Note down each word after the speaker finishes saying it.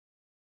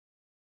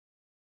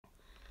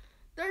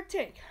Third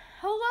take.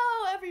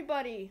 Hello,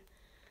 everybody.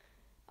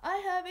 I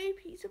have a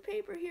piece of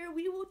paper here.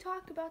 We will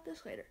talk about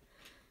this later.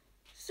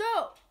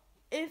 So,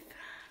 if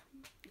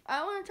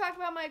I want to talk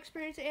about my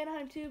experience at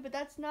Anaheim too, but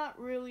that's not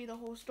really the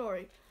whole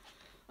story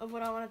of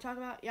what I want to talk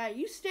about. Yeah,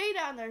 you stay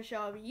down there,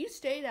 Shelby. You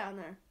stay down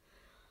there.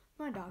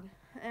 My dog.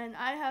 And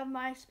I have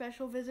my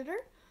special visitor.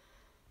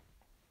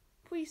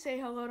 Please say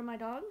hello to my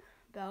dog,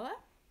 Bella.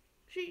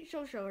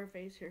 She'll show her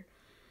face here.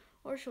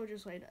 Or she'll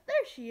just lay down. There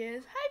she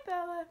is. Hi,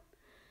 Bella.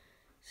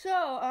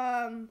 So,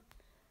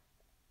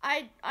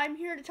 I'm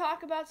here to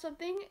talk about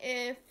something.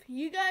 If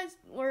you guys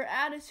were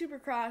at a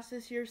supercross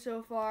this year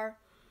so far,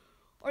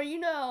 or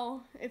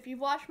if you've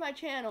watched my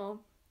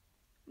channel,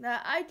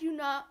 that I do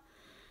not,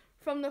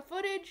 from the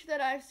footage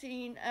that I've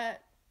seen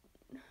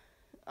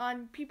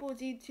on people's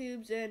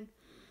YouTubes and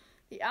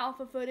the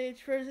alpha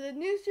footage for the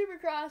new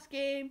supercross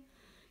game,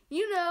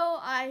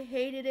 I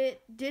hated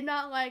it, did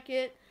not like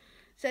it,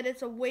 said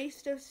it's a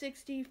waste of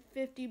 $60,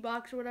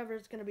 $50 or whatever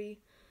it's going to be.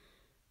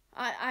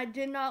 I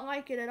did not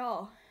like it at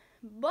all.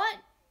 But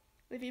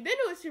if you've been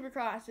to a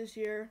supercross this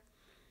year,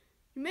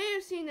 you may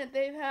have seen that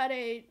they've had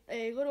a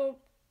little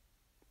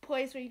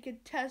place where you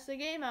could test the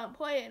game out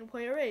and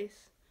play a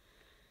race.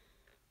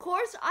 Of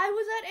course, I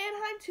was at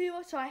Anaheim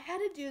too, so I had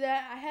to do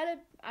that.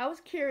 I was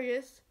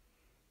curious.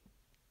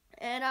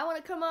 And I want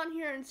to come on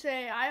here and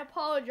say I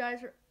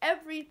apologize for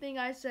everything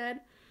I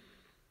said.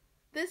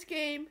 This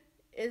game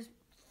is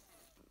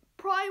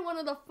probably one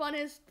of the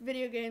funnest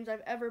video games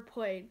I've ever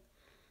played.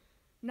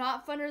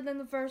 Not funner than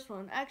the first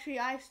one. Actually,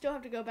 I still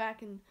have to go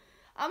back and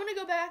I'm going to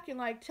go back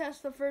and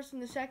test the first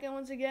and the second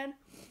ones again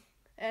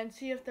and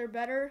see if they're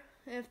better.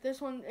 If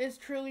this one is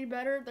truly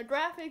better. The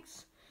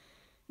graphics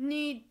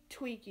need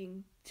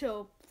tweaking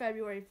till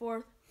February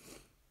 4th.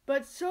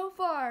 But so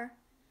far,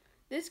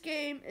 this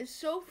game is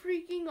so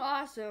freaking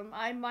awesome,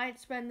 I might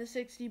spend the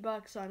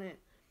 $60 on it.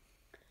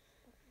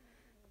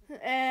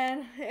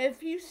 And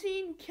if you've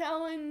seen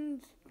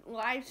Kellen's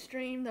live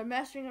stream, the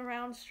messing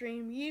around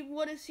stream, you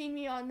would have seen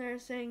me on there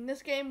saying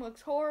this game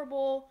looks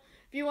horrible.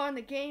 If you were on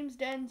the Games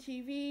Den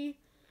TV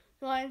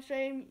live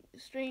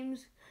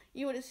streams,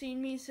 you would have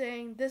seen me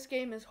saying this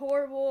game is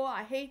horrible.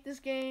 I hate this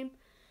game.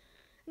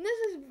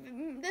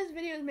 And this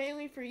video is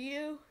mainly for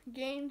you,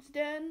 Games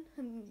Den,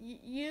 and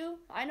you.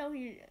 I know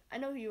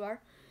who you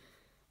are.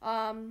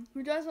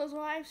 Who does those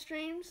live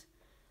streams?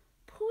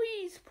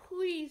 Please,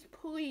 please,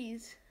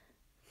 please,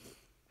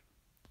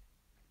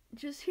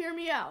 just hear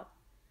me out.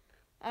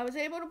 I was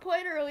able to play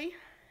it early,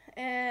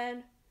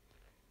 and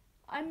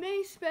I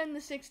may spend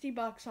the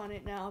 $60 on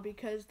it now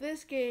because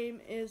this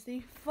game is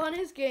the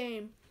funnest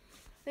game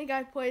I think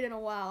I've played in a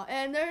while.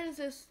 And there's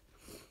this,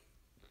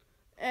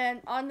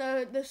 and on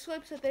the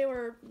slips that they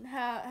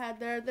had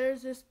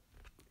there's this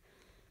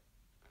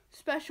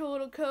special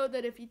little code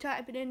that if you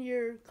type it into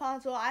your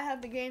console, I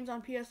have the games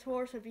on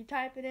PS4, so if you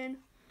type it in,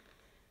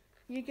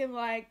 you can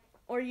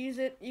or use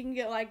it, you can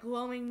get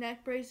glowing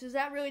neck braces.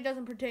 That really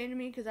doesn't pertain to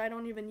me because I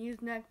don't even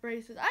use neck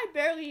braces. I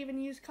barely even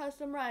use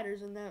custom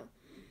riders in the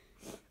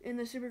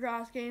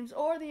Supercross games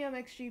or the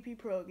MXGP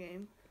Pro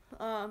game.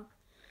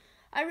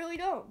 I really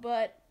don't,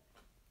 but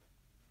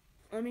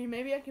I mean,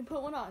 maybe I can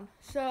put one on.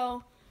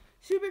 So,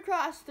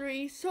 Supercross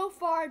 3, so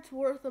far it's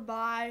worth a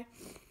buy.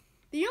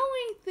 The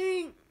only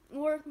thing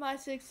worth my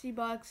 $60,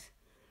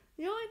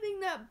 the only thing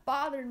that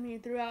bothered me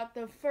throughout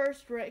the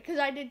first race, because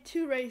I did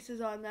 2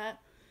 races on that,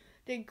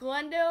 did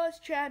Glendale as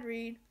Chad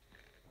Reed,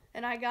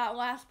 and I got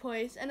last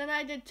place, and then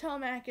I did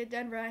Tomac at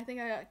Denver, I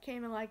think I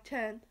came in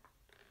 10th.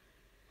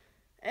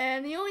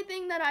 And the only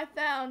thing that I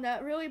found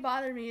that really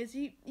bothered me is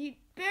you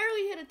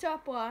barely hit a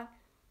top block,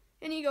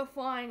 and you go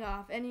flying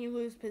off, and you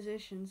lose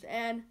positions,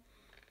 and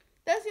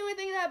that's the only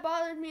thing that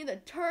bothered me. The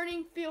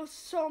turning feels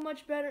so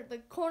much better, the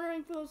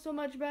cornering feels so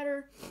much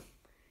better.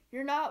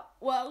 You're not,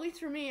 well, at least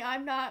for me,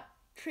 I'm not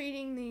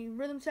treating the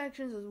rhythm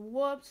sections as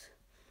whoops,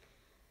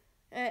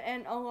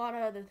 and a lot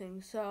of other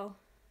things, so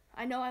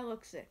I know I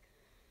look sick.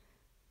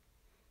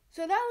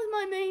 So that was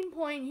my main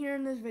point here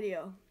in this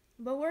video,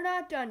 but we're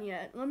not done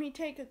yet. Let me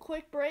take a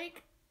quick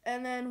break,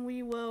 and then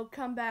we will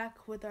come back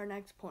with our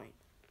next point.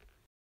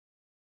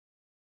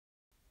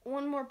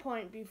 One more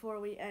point before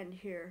we end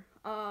here.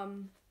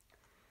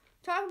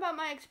 Talking about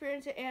my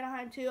experience at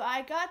Anaheim too,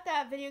 I got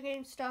that video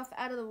game stuff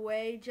out of the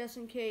way just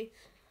in case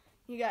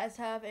you guys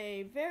have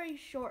a very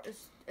short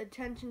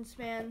attention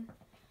span,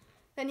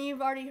 then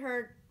you've already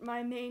heard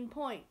my main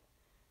point.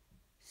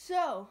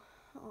 So,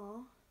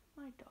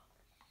 my dog.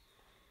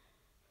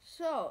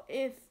 So,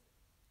 if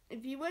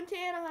you went to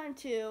Anaheim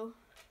 2,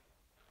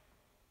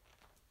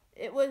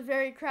 it was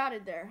very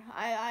crowded there.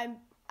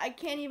 I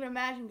can't even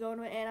imagine going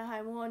to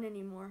Anaheim 1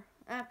 anymore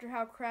after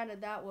how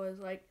crowded that was.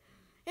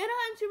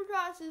 Anaheim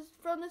Supercrosses,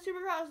 from the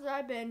Supercrosses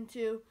I've been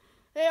to,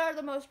 they are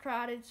the most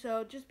crowded,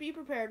 so just be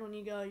prepared when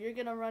you go. You're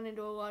going to run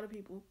into a lot of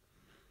people.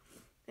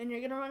 And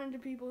you're going to run into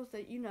people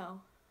that you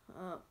know.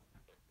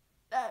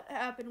 That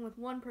happened with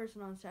one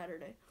person on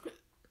Saturday.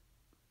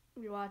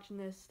 If you're watching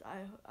this,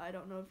 I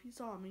don't know if you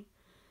saw me.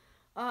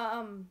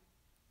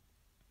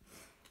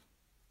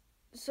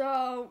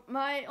 So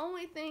my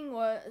only thing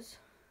was,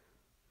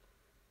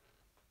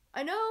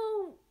 I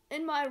know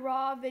in my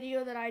raw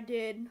video that I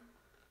did,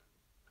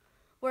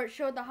 where it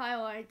showed the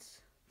highlights,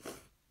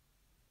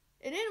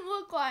 it didn't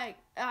look like,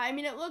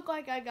 it looked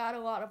like I got a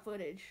lot of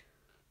footage.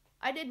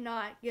 I did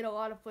not get a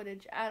lot of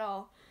footage at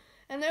all.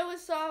 And there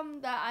was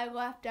some that I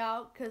left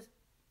out, because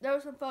there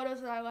were some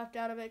photos that I left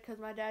out of it because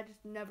my dad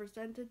just never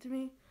sent it to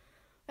me.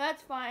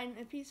 That's fine.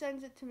 If he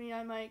sends it to me,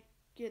 I might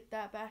get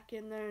that back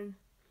in there. And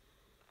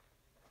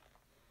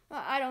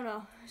I don't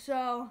know.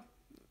 So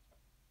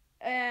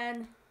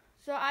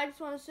I just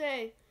want to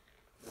say,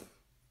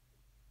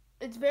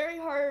 it's very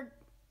hard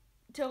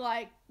to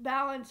like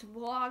balance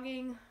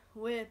vlogging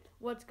with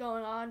what's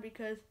going on,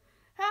 because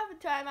half the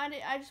time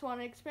I just want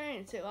to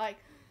experience it. Like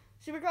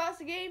Supercross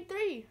the Game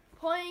 3,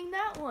 playing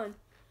that one.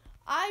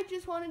 I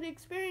just wanted to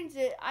experience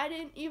it. I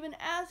didn't even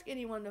ask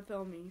anyone to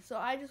film me. So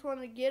I just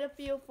wanted to get a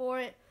feel for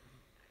it.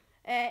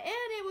 And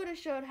it would have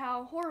showed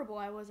how horrible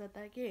I was at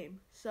that game.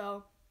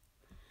 So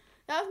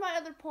that was my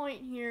other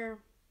point here.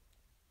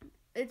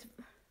 It's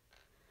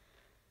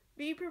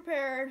be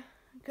prepared,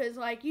 because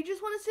like you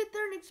just want to sit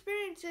there and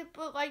experience it,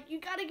 but like you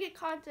got to get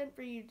content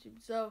for YouTube.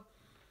 So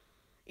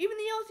even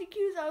the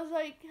LCQs, I was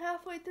like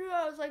halfway through,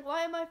 I was like,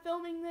 why am I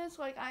filming this?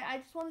 Like I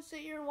just want to sit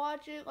here and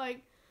watch it.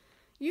 Like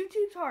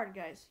YouTube's hard,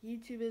 guys.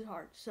 YouTube is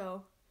hard.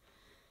 So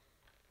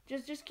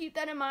just keep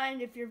that in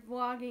mind if you're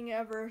vlogging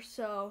ever.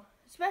 So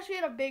especially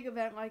at a big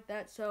event like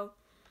that. So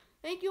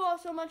thank you all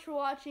so much for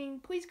watching.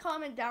 Please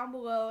comment down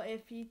below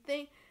if you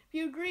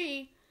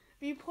agree,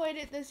 if you played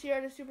it this year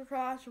at a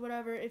Supercross or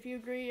whatever, if you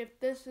agree if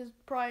this is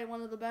probably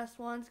one of the best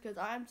ones, because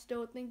I'm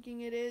still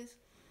thinking it is.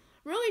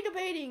 Really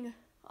debating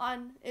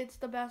on it's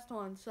the best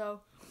one.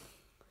 So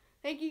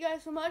thank you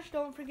guys so much.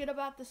 Don't forget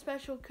about the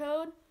special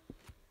code.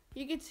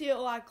 You can see it a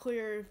lot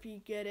clearer if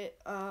you get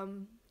it.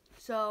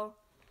 So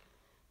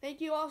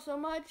thank you all so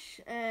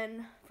much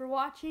and for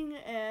watching,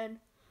 and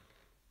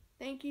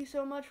thank you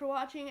so much for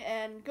watching,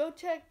 and go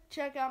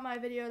check out my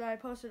video that I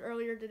posted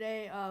earlier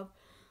today of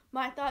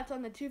my thoughts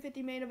on the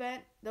 250 main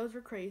event. Those were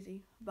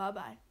crazy.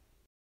 Bye-bye.